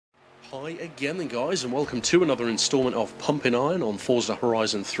Hi again then guys, and welcome to another installment of Pumping Iron on Forza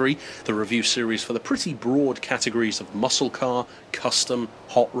Horizon 3, the review series for the pretty broad categories of muscle car, custom,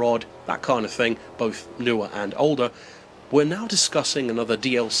 hot rod, that kind of thing, both newer and older. We're now discussing another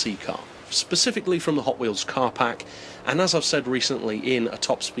DLC car, specifically from the Hot Wheels car pack, and as I've said recently in a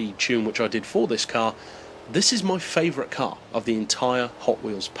top speed tune which I did for this car, this is my favourite car of the entire Hot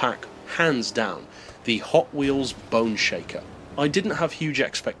Wheels pack, hands down, the Hot Wheels Bone Shaker. I didn't have huge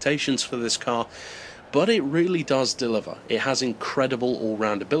expectations for this car, but it really does deliver. It has incredible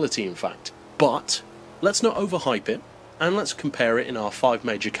all-round ability, in fact. But let's not overhype it, and let's compare it in our 5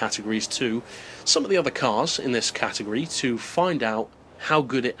 major categories to some of the other cars in this category to find out how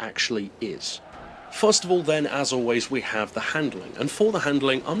good it actually is. First of all then, as always, we have the handling, and for the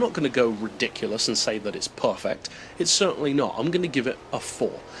handling I'm not going to go ridiculous and say that it's perfect. It's certainly not. I'm going to give it a 4,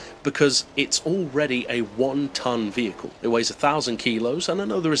 because it's already a 1-ton vehicle. It weighs 1,000 kilos, and I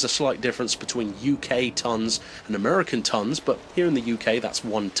know there is a slight difference between UK tons and American tons, but here in the UK that's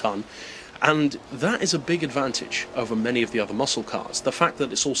 1 ton. And that is a big advantage over many of the other muscle cars. The fact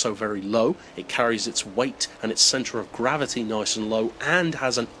that it's also very low, it carries its weight and its centre of gravity nice and low, and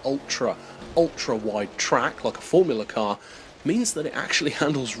has an ultra wide track like a Formula car, means that it actually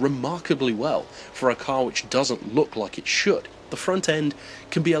handles remarkably well for a car which doesn't look like it should. The front end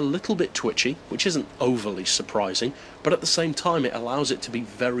can be a little bit twitchy, which isn't overly surprising, but at the same time it allows it to be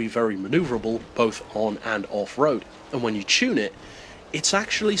very manoeuvrable both on and off-road. And when you tune it, it's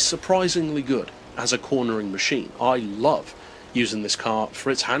actually surprisingly good as a cornering machine. I love using this car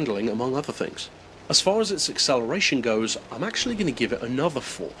for its handling, among other things. As far as its acceleration goes, I'm actually going to give it another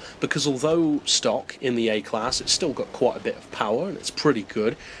 4, because although stock in the A-Class, it's still got quite a bit of power and it's pretty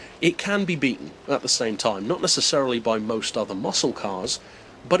good, it can be beaten at the same time. Not necessarily by most other muscle cars,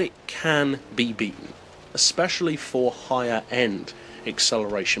 but it can be beaten, especially for higher end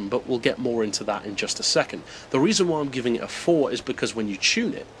acceleration, but we'll get more into that in just a second. The reason why I'm giving it a 4 is because when you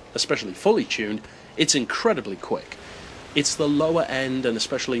tune it, especially fully tuned, it's incredibly quick. It's the lower end and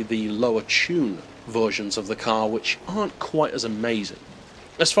especially the lower tune versions of the car which aren't quite as amazing.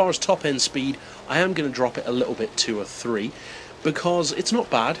 As far as top end speed, I am going to drop it a little bit to a 3, because it's not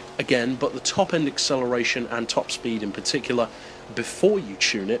bad, again, but the top end acceleration and top speed in particular, before you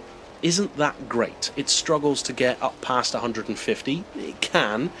tune it, isn't that great. It struggles to get up past 150, it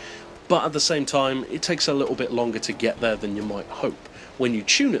can, but at the same time it takes a little bit longer to get there than you might hope. When you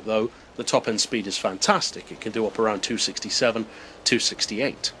tune it though, the top end speed is fantastic. It can do up around 267,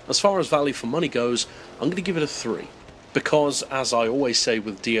 268. As far as value for money goes, I'm going to give it a 3. Because, as I always say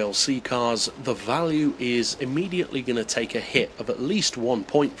with DLC cars, the value is immediately going to take a hit of at least 1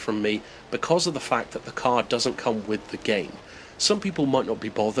 point from me because of the fact that the car doesn't come with the game. Some people might not be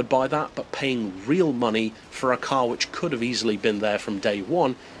bothered by that, but paying real money for a car which could have easily been there from day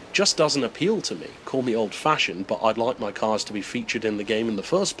one just doesn't appeal to me. Call me old-fashioned, but I'd like my cars to be featured in the game in the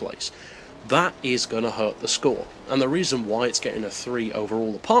first place. That is going to hurt the score, and the reason why it's getting a 3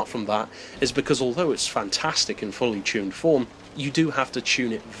 overall apart from that is because although it's fantastic in fully tuned form, you do have to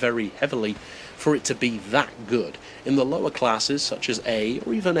tune it very heavily for it to be that good. In the lower classes, such as A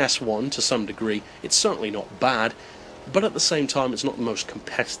or even S1 to some degree, it's certainly not bad, but at the same time it's not the most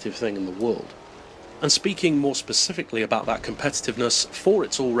competitive thing in the world. And speaking more specifically about that competitiveness, for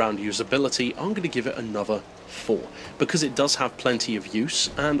its all-round usability, I'm going to give it another 4, because it does have plenty of use,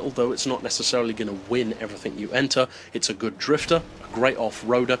 and although it's not necessarily going to win everything you enter, it's a good drifter, a great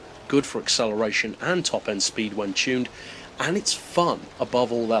off-roader, good for acceleration and top-end speed when tuned, and it's fun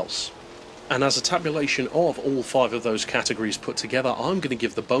above all else. And as a tabulation of all 5 of those categories put together, I'm going to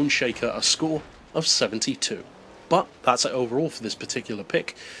give the Bone Shaker a score of 72. But that's it overall for this particular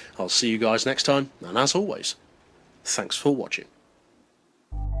pick. I'll see you guys next time, and as always, thanks for watching.